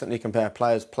constantly compare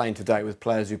players playing today with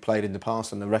players who played in the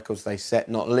past and the records they set,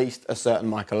 not least a certain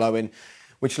Michael Owen,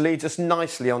 which leads us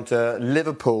nicely onto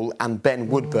Liverpool and Ben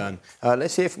Woodburn.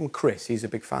 Let's hear from Chris. He's a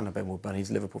big fan of Ben Woodburn.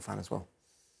 He's a Liverpool fan as well.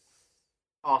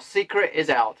 Our secret is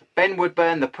out. Ben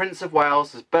Woodburn, the Prince of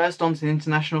Wales, has burst onto the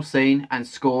international scene and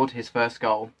scored his first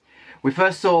goal. We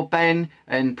first saw Ben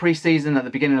in pre-season at the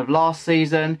beginning of last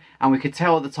season, and we could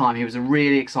tell at the time he was a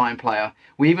really exciting player.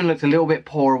 We even looked a little bit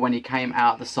poorer when he came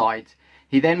out of the side.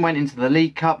 He then went into the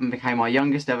League Cup and became our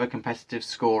youngest ever competitive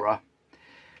scorer.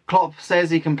 Klopp says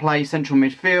he can play central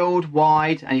midfield,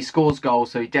 wide, and he scores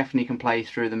goals, so he definitely can play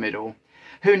through the middle.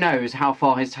 Who knows how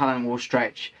far his talent will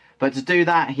stretch, But to do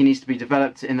that, he needs to be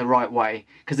developed in the right way,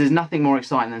 because there's nothing more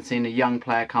exciting than seeing a young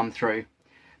player come through.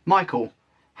 Michael,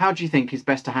 how do you think is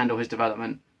best to handle his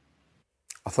development?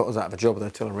 I thought I was out of a job there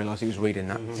until I realised he was reading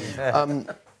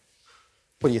that.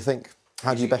 What do you think?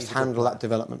 How do you best handle that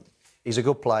development? He's a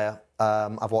good player.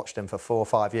 I've watched him for 4 or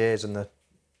 5 years in the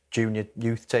junior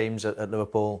youth teams at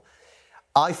Liverpool.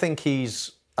 I don't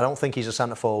think he's a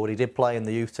centre forward. He did play in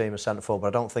the youth team as centre forward, but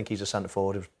I don't think he's a centre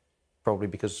forward. It was probably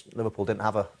because Liverpool didn't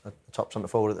have a top centre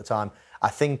forward at the time. I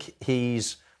think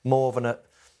he's more of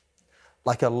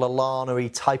like a Lallana-y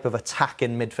type of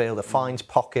attacking midfielder. Finds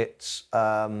pockets,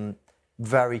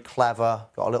 very clever,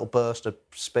 got a little burst of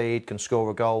speed, can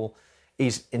score a goal.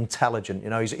 He's intelligent,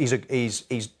 you know. He's.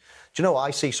 Do you know,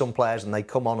 I see some players and they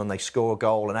come on and they score a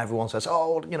goal and everyone says,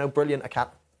 "Oh, you know, brilliant."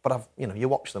 But you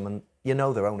watch them and you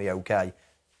know they're only okay.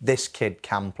 This kid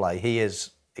can play. He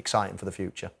is exciting for the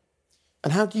future.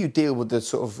 And how do you deal with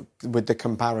the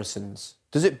comparisons?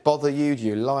 Does it bother you? Do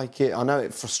you like it? I know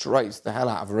it frustrates the hell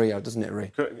out of Rio, doesn't it,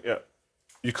 Rio? Yeah.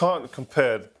 You can't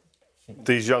compare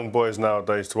these young boys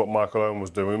nowadays to what Michael Owen was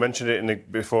doing. We mentioned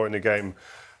it before in the game.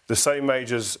 The same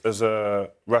age as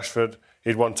Rashford.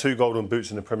 He'd won 2 golden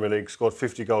boots in the Premier League, scored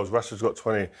 50 goals. Rashford's got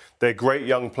 20. They're great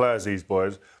young players, these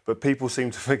boys, but people seem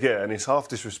to forget, and it's half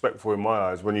disrespectful in my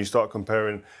eyes when you start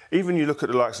comparing. Even you look at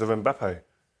the likes of Mbappe.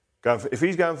 If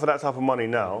he's going for that type of money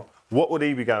now, what would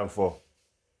he be going for?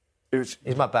 He's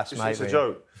my best mate. It's a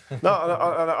joke. No,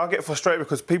 I get frustrated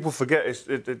because people forget.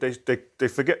 They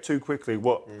forget too quickly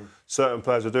what certain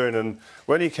players are doing. And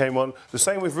when he came on, the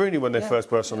same with Rooney when they first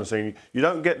burst on the scene. You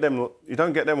don't get them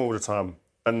all the time.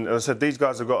 And as I said, these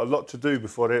guys have got a lot to do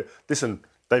before they... Listen,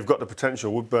 they've got the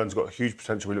potential. Woodburn's got huge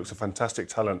potential. He looks a fantastic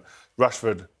talent.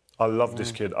 Rashford, I love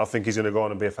this kid. I think he's going to go on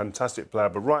and be a fantastic player.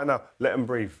 But right now, let him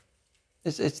breathe.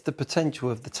 It's the potential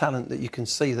of the talent that you can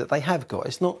see that they have got.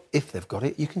 It's not if they've got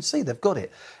it, you can see they've got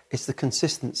it. It's the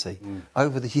consistency.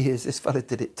 Over the years, this fella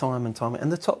did it time and time,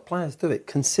 and the top players do it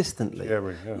consistently.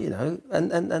 Yeah. You know,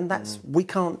 and that's we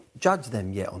can't judge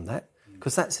them yet on that,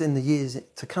 because that's in the years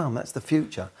to come. That's the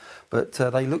future. But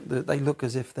they look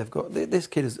as if they've got... This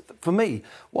kid is... For me,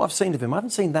 what I've seen of him, I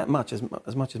haven't seen that much, as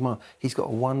much as mine. He's got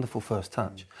a wonderful first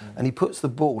touch. And he puts the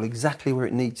ball exactly where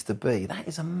it needs to be. That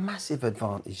is a massive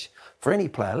advantage for any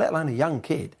player, let alone a young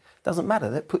kid. Doesn't matter.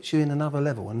 That puts you in another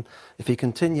level. And if he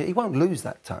continue... He won't lose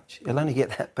that touch. He'll only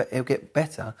get that... He'll get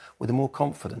better with more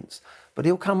confidence. But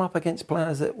he'll come up against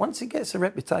players that, once he gets a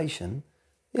reputation...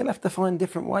 He'll have to find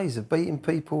different ways of beating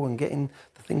people and getting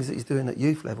the things that he's doing at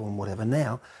youth level and whatever.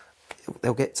 Now,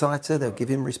 they'll get tighter, they'll give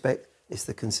him respect. It's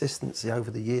the consistency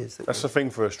over the years. That's the thing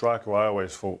for a striker, I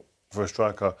always thought. For a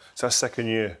striker, it's that second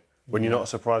year when you're not a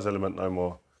surprise element no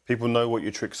more. People know what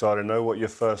your tricks are, they know what your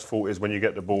first thought is when you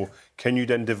get the ball. Can you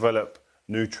then develop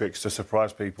new tricks to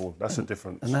surprise people? That's the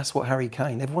difference. And that's what Harry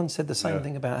Kane... Everyone said the same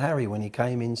thing about Harry when he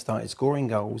came in, started scoring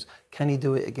goals. Can he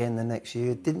do it again the next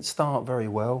year? Didn't start very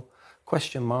well.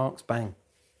 Question marks, bang.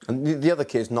 And the other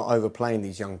key is not overplaying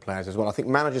these young players as well. I think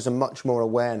managers are much more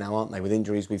aware now, aren't they, with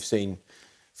injuries we've seen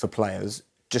for players,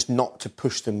 just not to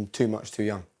push them too much too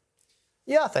young.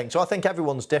 Yeah, I think so. I think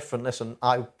everyone's different. Listen,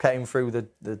 I came through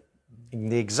the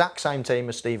exact same team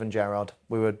as Steven Gerrard.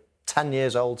 We were 10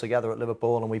 years old together at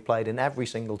Liverpool and we played in every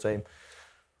single team.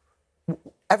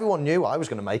 Everyone knew I was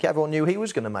going to make it. Everyone knew he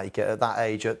was going to make it at that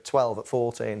age, at 12, at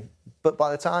 14. But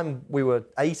by the time we were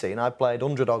 18, I played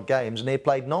 100-odd games and he had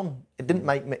played none. It didn't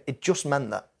make me... It just meant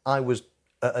that I was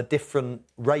at a different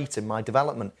rate in my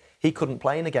development. He couldn't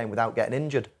play in a game without getting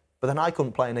injured. But then I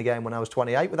couldn't play in a game when I was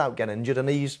 28 without getting injured, and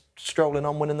he's strolling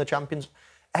on winning the Champions.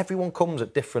 Everyone comes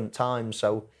at different times,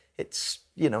 so it's,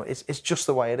 you know, it's just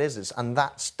the way it is. And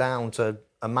that's down to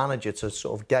a manager to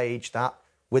sort of gauge that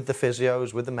with the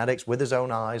physios, with the medics, with his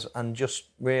own eyes, and just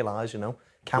realise, you know,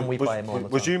 can we play him all the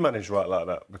time? Was you managed right like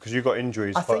that? Because you got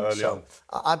injuries quite early on.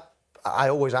 I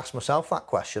always ask myself that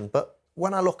question, but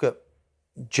when I look at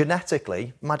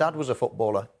genetically, my dad was a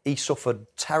footballer. He suffered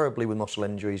terribly with muscle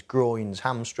injuries, groins,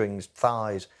 hamstrings,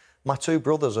 thighs. My 2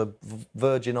 brothers are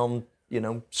verging on, you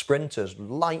know, sprinters,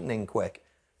 lightning quick.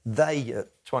 They, at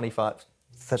 25,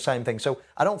 the same thing. So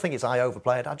I don't think it's I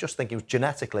overplayed. I just think it was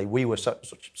genetically, we were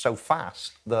so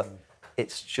fast that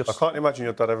it's just... I can't imagine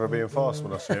your dad ever being fast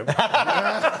when I see him.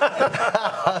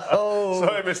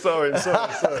 Sorry, Mr. Owen,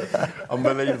 sorry.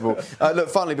 Unbelievable. Look,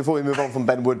 finally, before we move on from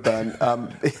Ben Woodburn,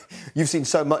 you've seen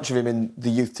so much of him in the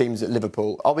youth teams at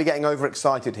Liverpool. Are we getting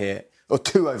overexcited here, or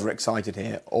too overexcited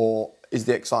here, or is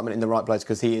the excitement in the right place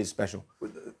because he is special?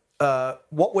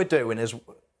 What we're doing is...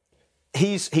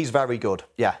 He's very good.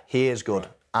 Yeah, he is good.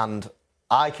 Right. And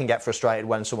I can get frustrated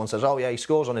when someone says, oh, yeah, he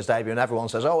scores on his debut, and everyone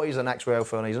says, oh, he's an ex-Rio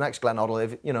Furner, he's an ex-Glenn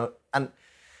Hoddle, you know. And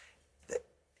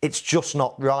it's just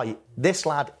not right. This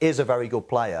lad is a very good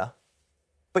player.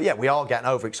 But yeah, we are getting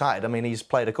overexcited. I mean, he's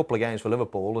played a couple of games for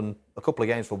Liverpool and a couple of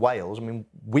games for Wales. I mean,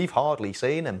 we've hardly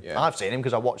seen him. Yeah. I've seen him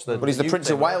because I watched the... But he's the Prince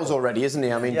of Wales already, isn't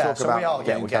he? I mean, talk about... we are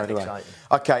getting excited.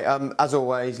 OK, as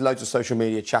always, loads of social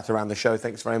media chat around the show.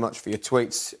 Thanks very much for your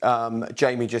tweets.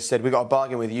 Jamie just said, we got a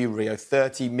bargain with you, Rio,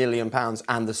 £30 million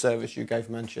and the service you gave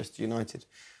Manchester United.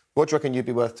 What do you reckon you'd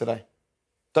be worth today?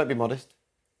 Don't be modest.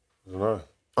 I don't know.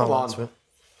 Come on.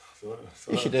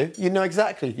 Yes, you do. You know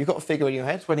exactly. You've got a figure in your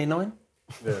head. 29?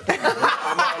 Yeah.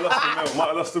 I might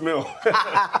have lost a mil.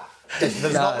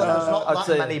 There's not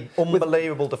that many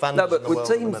unbelievable defenders in the world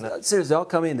teams, at the minute. seriously, I'll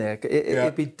come in there.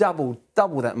 It'd be double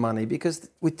that money because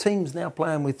with teams now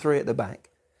playing with 3 at the back,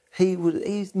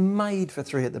 he's made for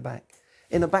 3 at the back.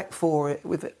 In a back 4,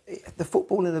 with the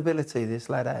footballing ability this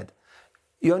lad had,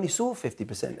 you only saw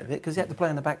 50% of it because he had to play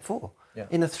in the back 4. Yeah.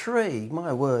 In a 3,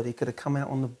 my word, he could have come out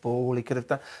on the ball. He could have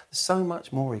done so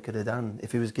much more. He could have done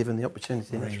if he was given the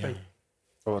opportunity in the street.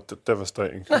 Oh,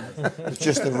 devastating. It's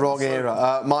just the wrong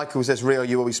era. Michael says, Rio,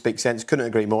 you always speak sense. Couldn't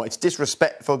agree more. It's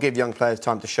disrespectful. Give young players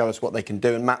time to show us what they can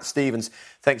do. And Matt Stevens,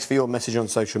 thanks for your message on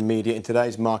social media. In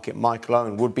today's market, Michael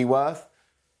Owen would be worth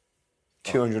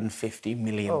 250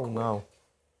 million. Oh, no.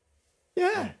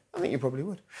 Yeah, I think you probably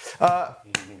would.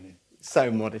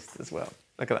 So modest as well.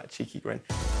 Look at that cheeky grin.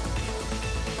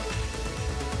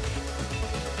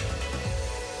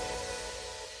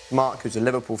 Mark, who's a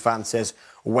Liverpool fan, says,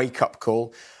 wake-up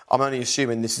call. I'm only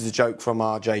assuming this is a joke from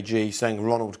RJG saying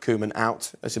Ronald Koeman out.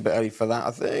 It's a bit early for that,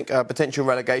 I think. Potential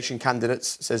relegation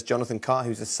candidates, says Jonathan Carr,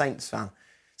 who's a Saints fan.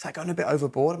 Is that going a bit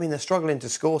overboard? I mean, they're struggling to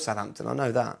score, Southampton. I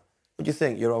know that. What do you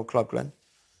think, your old club, Glenn?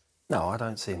 No, I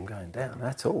don't see them going down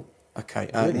at all. OK,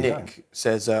 Nick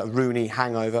says Rooney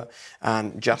hangover,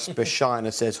 and Jasper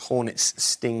Shiner says Hornets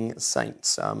sting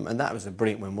Saints. And that was a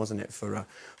brilliant win, wasn't it, for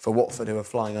Watford, who are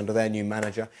flying under their new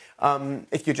manager.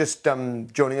 If you're just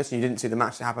joining us and you didn't see the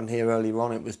match that happened here earlier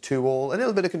on, it was 2-2. A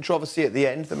little bit of controversy at the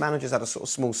end. The managers had a sort of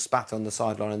small spat on the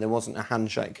sideline and there wasn't a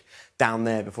handshake down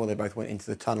there before they both went into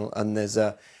the tunnel. And there's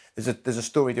a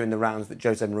story doing the rounds that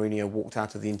Jose Mourinho walked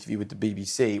out of the interview with the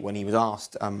BBC when he was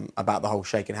asked about the whole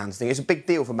shaking hands thing. It's a big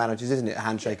deal for managers, isn't it? A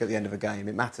handshake at the end of a game.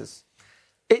 It matters.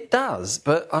 It does,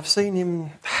 but I've seen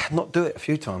him not do it a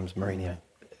few times, Mourinho.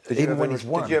 Even when he's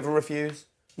won. Did you ever refuse?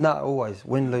 No, always.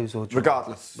 Win, lose or draw.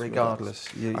 Regardless. Okay.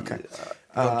 You've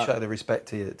got to show the respect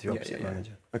to your opposite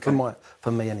manager. Okay.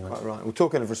 For me, anyway. Right. Well,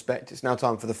 talking of respect, it's now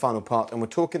time for the final part, and we're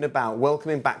talking about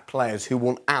welcoming back players who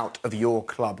want out of your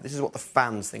club. This is what the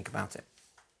fans think about it.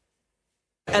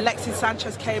 Alexis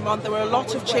Sanchez came on. There were a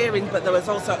lot of cheering, but there was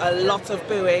also a lot of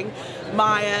booing.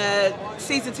 My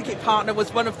season ticket partner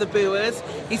was one of the booers.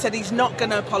 He said he's not going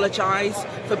to apologise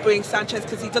for booing Sanchez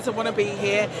because he doesn't want to be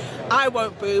here. I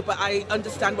won't boo, but I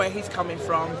understand where he's coming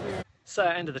from. So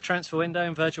at the end of the transfer window,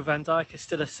 and Virgil van Dijk is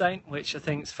still a Saint, which I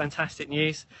think is fantastic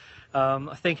news.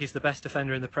 I think he's the best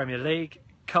defender in the Premier League.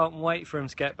 Can't wait for him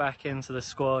to get back into the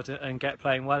squad and get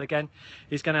playing well again.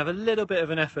 He's going to have a little bit of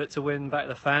an effort to win back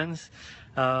the fans.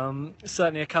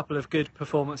 Certainly a couple of good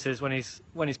performances when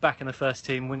he's back in the first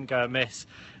team wouldn't go amiss.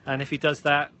 And if he does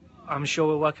that, I'm sure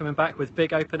we'll welcome him back with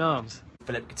big open arms.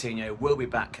 Philippe Coutinho will be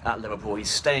back at Liverpool. He's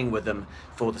staying with them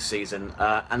for the season.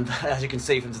 And as you can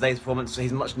see from today's performance,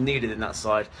 he's much needed in that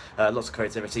side. Lots of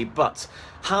creativity. But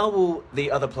how will the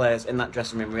other players in that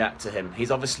dressing room react to him? He's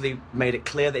obviously made it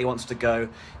clear that he wants to go.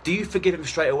 Do you forgive him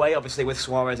straight away? Obviously, with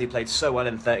Suarez, he played so well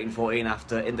in 13-14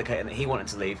 after indicating that he wanted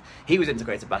to leave. He was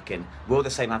integrated back in. Will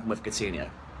the same happen with Coutinho?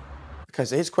 Okay,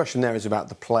 so his question there is about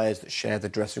the players that share the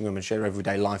dressing room and share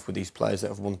everyday life with these players that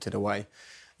have wanted away.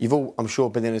 You've all, I'm sure,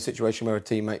 been in a situation where a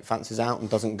teammate fancies out and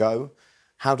doesn't go.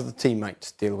 How do the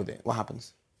teammates deal with it? What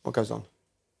happens? What goes on?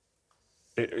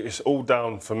 It's all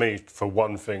down, for me, for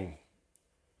one thing.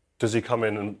 Does he come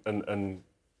in and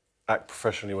act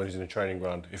professionally when he's in the training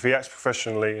ground? If he acts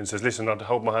professionally and says, listen, I'd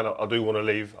hold my hand up, I do want to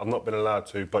leave, I've not been allowed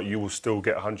to, but you will still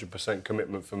get 100%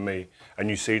 commitment from me, and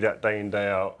you see that day in, day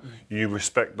out, you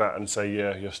respect that and say,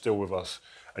 yeah, you're still with us,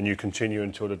 and you continue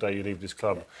until the day you leave this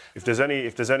club. If there's any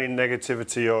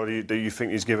negativity or that you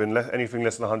think he's given anything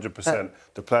less than 100%,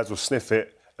 the players will sniff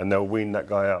it and they'll wean that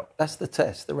guy out. That's the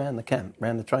test around the camp,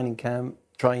 around the training camp,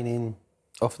 training,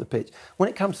 off the pitch. When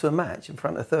it comes to a match in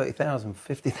front of 30,000,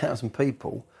 50,000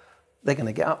 people, they're going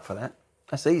to get up for that.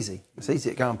 That's easy. It's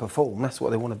easy to go and perform. That's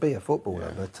what they want to be, a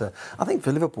footballer. Yeah. But I think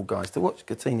for Liverpool guys, to watch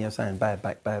Coutinho saying bad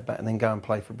back, and then go and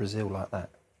play for Brazil like that,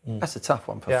 that's a tough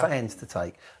one for fans to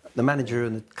take. The manager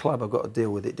and the club have got to deal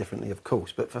with it differently, of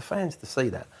course, but for fans to see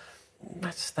that,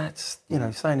 that's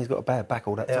saying he's got a bad back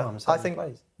all that time. I think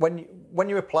when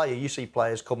you're a player, you see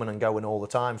players coming and going all the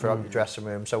time throughout your dressing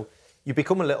room. So you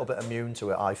become a little bit immune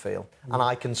to it, I feel. And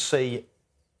I can see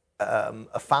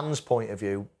a fan's point of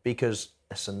view because,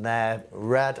 listen, they're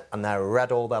red and they're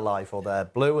red all their life, or they're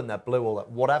blue and they're blue, or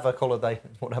whatever colour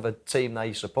whatever team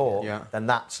they support, then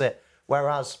that's it.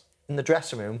 Whereas in the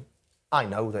dressing room, I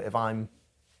know that if I'm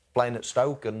playing at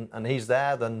Stoke and he's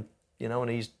there, then, you know, and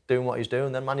he's doing what he's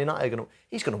doing, then Man United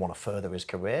he's going to want to further his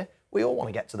career. We all want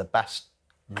to get to the best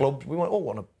clubs. We all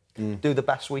want to do the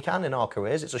best we can in our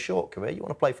careers. It's a short career. You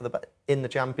want to play for in the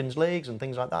Champions Leagues and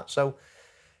things like that. So,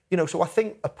 you know, so I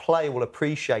think a player will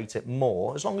appreciate it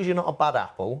more. As long as you're not a bad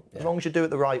apple, as long as you do it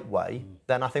the right way,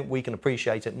 then I think we can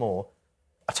appreciate it more.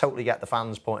 I totally get the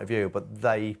fans' point of view, but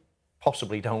they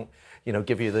possibly don't, you know,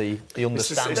 give you the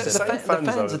understanding. The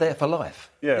fans are there for life.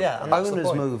 Yeah.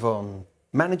 Owners move on,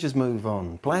 managers move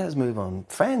on, players move on.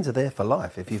 Fans are there for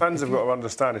life. Fans have got to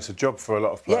understand it's a job for a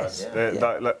lot of players.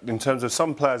 Yes. Like, in terms of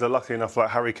some players are lucky enough, like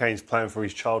Harry Kane's playing for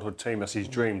his childhood team, that's his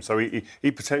dream. So he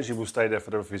potentially will stay there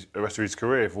for the rest of his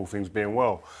career if all things being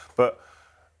well. But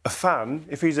a fan,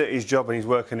 if he's at his job and he's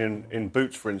working in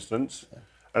Boots, for instance,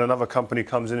 and another company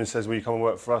comes in and says, will you come and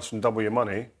work for us and double your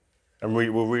money and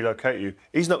we'll relocate you,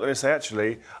 he's not going to say,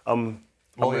 actually, I'm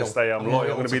going to stay, I'm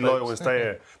loyal, I'm going to be loyal and stay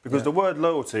here. Because the word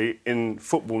loyalty in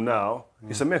football now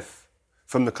is a myth.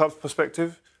 From the club's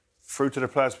perspective, through to the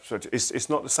player's perspective, it's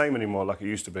not the same anymore like it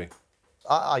used to be.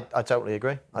 I totally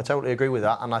agree. I totally agree with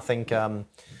that. And I think,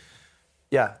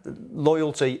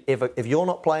 loyalty, if you're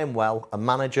not playing well, a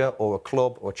manager or a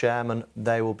club or chairman,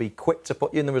 they will be quick to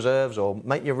put you in the reserves or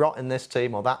make you rot in this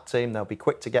team or that team. They'll be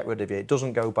quick to get rid of you. It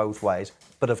doesn't go both ways.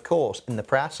 But of course, in the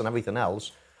press and everything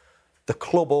else, the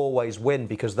club always win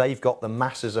because they've got the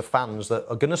masses of fans that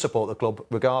are going to support the club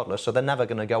regardless, so they're never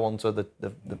going to go onto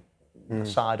the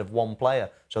side of one player.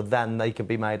 So then they can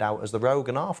be made out as the rogue,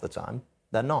 and half the time,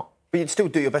 they're not. But you'd still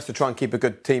do your best to try and keep a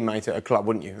good teammate at a club,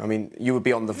 wouldn't you? I mean, you would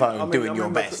be on the phone doing your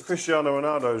best. Cristiano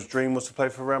Ronaldo's dream was to play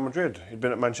for Real Madrid. He'd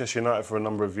been at Manchester United for a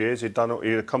number of years. He'd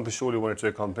accomplished all he wanted to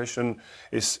accomplish. And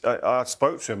I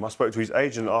spoke to him. I spoke to his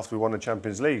agent after we won the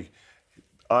Champions League.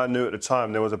 I knew at the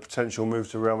time there was a potential move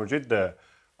to Real Madrid there.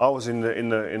 I was at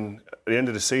the end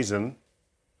of the season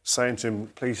saying to him,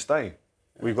 please stay.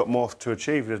 We've got more to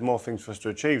achieve. There's more things for us to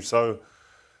achieve. So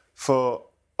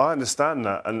I understand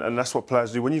that, and that's what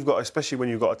players do. Especially when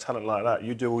you've got a talent like that,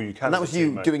 you do all you can. And that was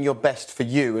you doing your best for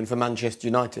you and for Manchester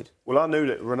United? Well, I knew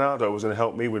that Ronaldo was going to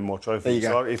help me win more trophies. There you go.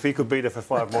 So if he could be there for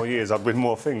 5 more years, I'd win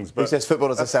more things. But who says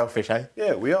footballers are selfish, eh?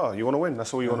 Yeah, we are. You want to win.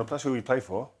 That's all you want to. That's who we play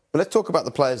for. But let's talk about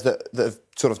the players that have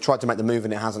sort of tried to make the move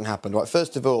and it hasn't happened. Right,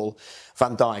 first of all,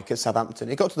 Van Dijk at Southampton.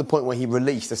 It got to the point where he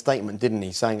released a statement, didn't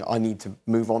he, saying, I need to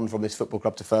move on from this football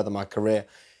club to further my career.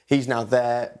 He's now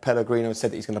there. Pellegrino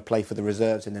said that he's going to play for the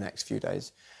reserves in the next few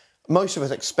days. Most of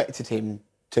us expected him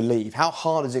to leave. How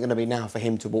hard is it going to be now for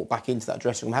him to walk back into that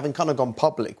dressing room, having kind of gone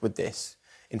public with this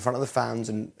in front of the fans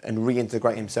and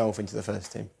reintegrate himself into the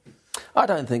first team? I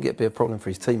don't think it'd be a problem for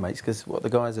his teammates because what the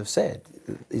guys have said,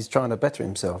 he's trying to better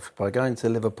himself by going to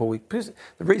Liverpool. Because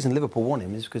the reason Liverpool want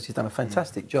him is because he's done a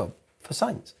fantastic job for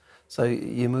Saints. So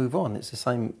you move on. It's the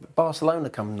same. Barcelona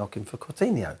come knocking for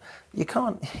Coutinho. You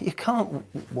can't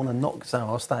want to say,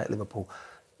 I'll stay at Liverpool.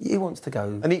 He wants to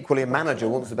go. And equally, a manager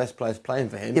wants the best players playing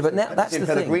for him. Yeah, but now that's the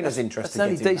thing. That's the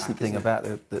only decent thing about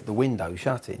the window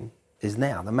shutting is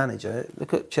now the manager.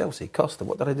 Look at Chelsea, Costa.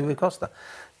 What did they do with Costa?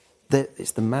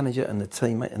 It's the manager and the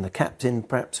teammate and the captain,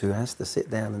 perhaps, who has to sit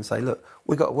down and say, look,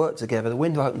 we've got to work together. The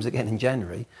window opens again in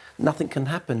January. Nothing can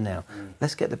happen now.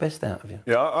 Let's get the best out of you.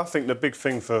 Yeah, I think the big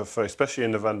thing for especially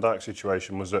in the Van Dijk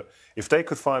situation, was that if they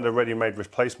could find a ready-made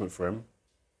replacement for him,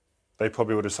 they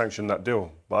probably would have sanctioned that deal.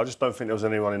 But I just don't think there was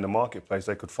anyone in the marketplace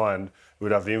they could find who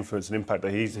would have the influence and impact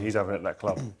that he's having at that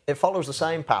club. It follows the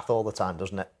same path all the time,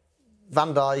 doesn't it?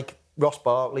 Van Dijk, Ross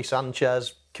Barkley,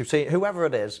 Sanchez, Coutinho, whoever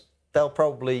it is, they'll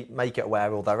probably make it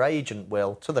aware, or their agent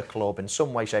will, to the club in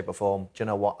some way, shape or form. Do you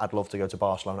know what? I'd love to go to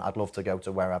Barcelona. I'd love to go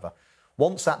to wherever.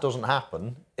 Once that doesn't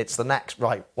happen, it's the next,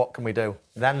 right, what can we do?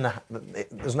 Then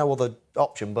there's no other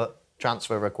option but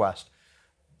transfer request.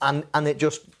 And it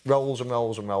just rolls and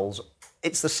rolls and rolls.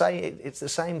 It's the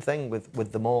same thing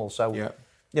with them all. So, you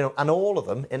know, and all of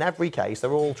them, in every case,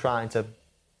 they're all trying to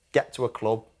get to a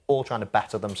club, all trying to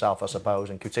better themselves, I suppose.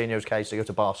 In Coutinho's case, to go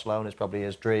to Barcelona is probably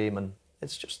his dream, and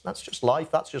that's just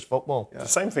life. That's just football. Yeah. The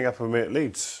same thing happened with me at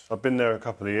Leeds. I've been there a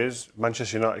couple of years.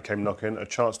 Manchester United came knocking, a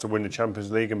chance to win the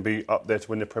Champions League and be up there to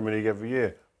win the Premier League every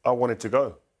year. I wanted to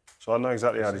go, so I know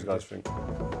exactly how these guys think.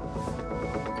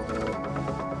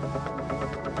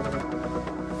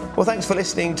 Well, thanks for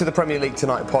listening to the Premier League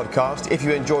Tonight podcast. If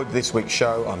you enjoyed this week's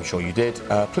show, I'm sure you did,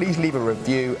 please leave a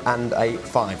review and a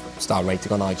 5-star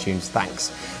rating on iTunes.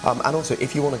 Thanks. And also,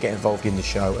 if you want to get involved in the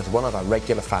show as one of our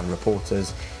regular fan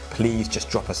reporters, please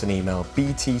just drop us an email,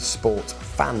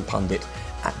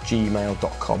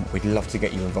 btsportfanpundit@gmail.com. We'd love to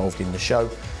get you involved in the show.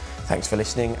 Thanks for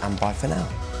listening, and bye for now.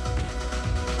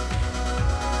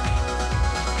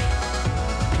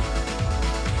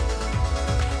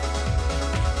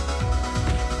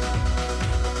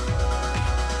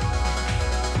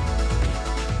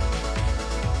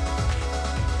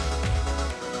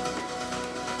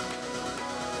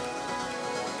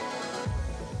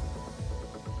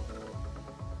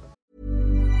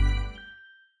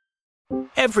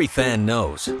 Every fan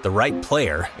knows the right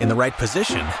player in the right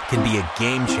position can be a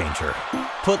game changer.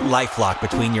 Put LifeLock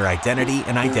between your identity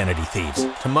and identity thieves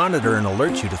to monitor and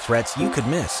alert you to threats you could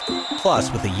miss.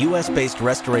 Plus, with a U.S.-based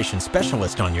restoration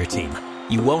specialist on your team,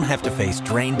 you won't have to face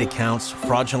drained accounts,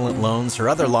 fraudulent loans, or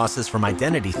other losses from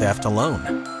identity theft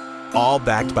alone. All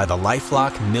backed by the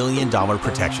LifeLock $1 Million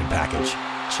Protection Package.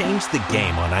 Change the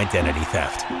game on identity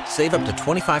theft. Save up to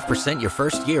 25% your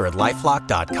first year at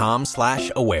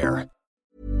LifeLock.com/aware.